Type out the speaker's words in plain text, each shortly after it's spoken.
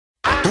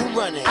Who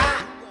run it?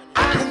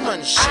 Who run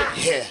the shit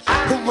here?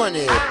 Who run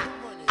it?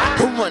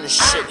 Who run the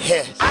shit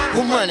here?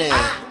 Who run it?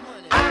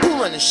 Who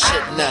run the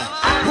shit now?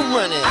 Who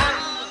run it?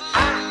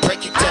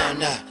 Break it down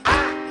now.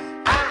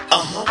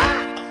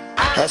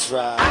 That's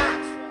right.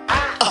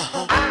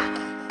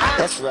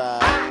 That's right.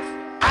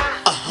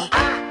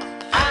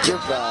 You're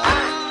right.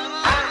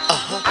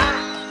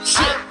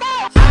 Shit.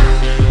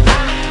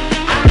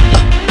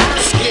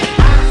 Let's get it.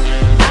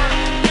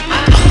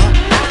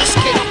 Let's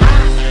get it.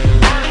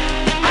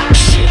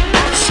 Shit.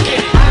 Let's get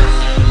it.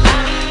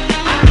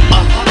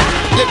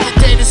 Live the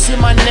day to see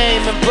my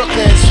name in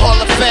Brooklyn's Hall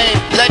of Fame.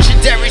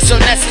 Legendary, so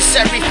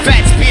necessary.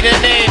 Facts be the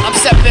name. I'm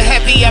stepping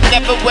heavy, I'm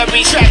never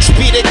worried. Tracks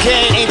be the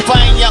game. Ain't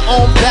fighting your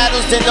own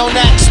battles, then don't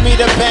ask me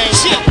to bang.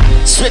 Shit.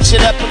 Switch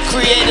it up and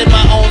created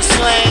my own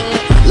slang.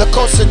 La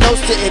Cosa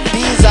Nostra, it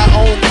be's our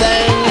own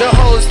thing. The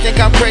hoes think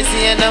I'm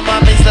crazy and the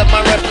mommies love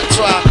my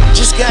repertoire.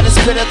 Just gotta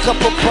spit a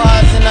couple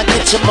bars and I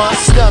get your mom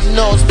snub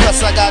nose.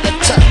 Plus I got a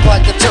tuck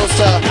like a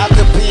toaster. I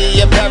could be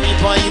your berry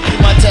bun, you be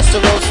my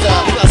tester roaster.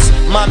 Plus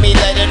mommy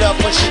let it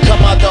up when she come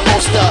out the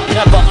holster.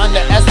 Never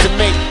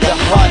underestimate the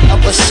heart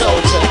of a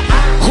soldier.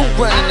 Who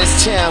running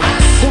this town?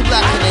 Who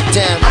locking it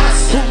down?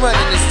 Who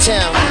running this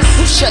town?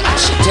 Who shutting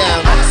shit down?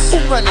 Who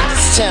running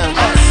this town?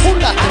 Who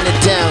locking it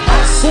down?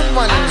 Who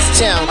running this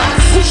town?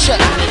 Who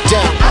shutting it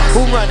down?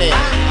 Who run it?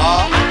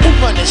 Who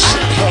run this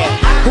shit here?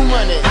 Who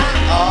run it?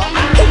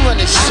 Who run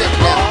this shit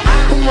now?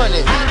 Who run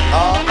it?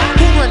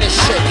 Who run this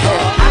shit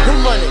here? Who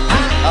run it?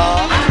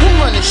 Who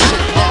run this shit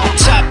now?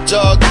 Top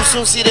dog, you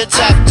soon see the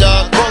top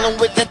dog. Rolling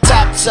with the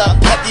tops up,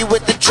 heavy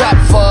with the drop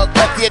fog.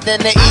 Heavier than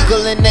the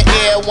eagle in the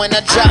air when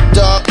I drop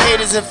dog.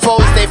 Haters and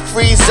foes, they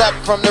freeze up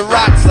from the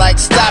rocks like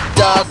stop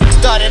dog.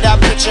 Started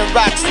out pitching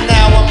rocks,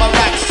 now I'm a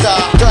rock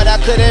star. Thought I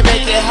couldn't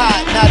make it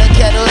hot, now the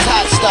kettle's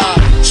hot star.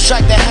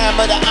 Strike the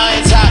hammer, the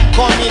iron's hot.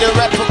 Call me the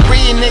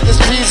referee, niggas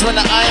freeze when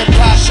the iron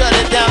pop. Shut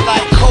it down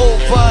like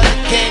Cobra, the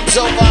game's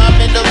over, I'm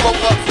in the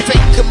rover.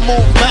 Fake can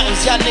move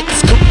mountains, y'all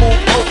niggas can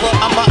move over.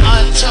 I'm an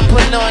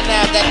entrepreneur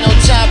now, got no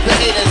time for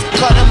haters.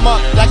 Cut them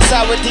up like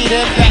sour D,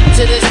 then back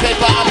to this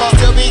paper. I'ma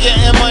still be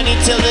getting money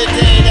till the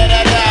day that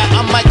I die.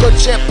 I might go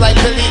trip like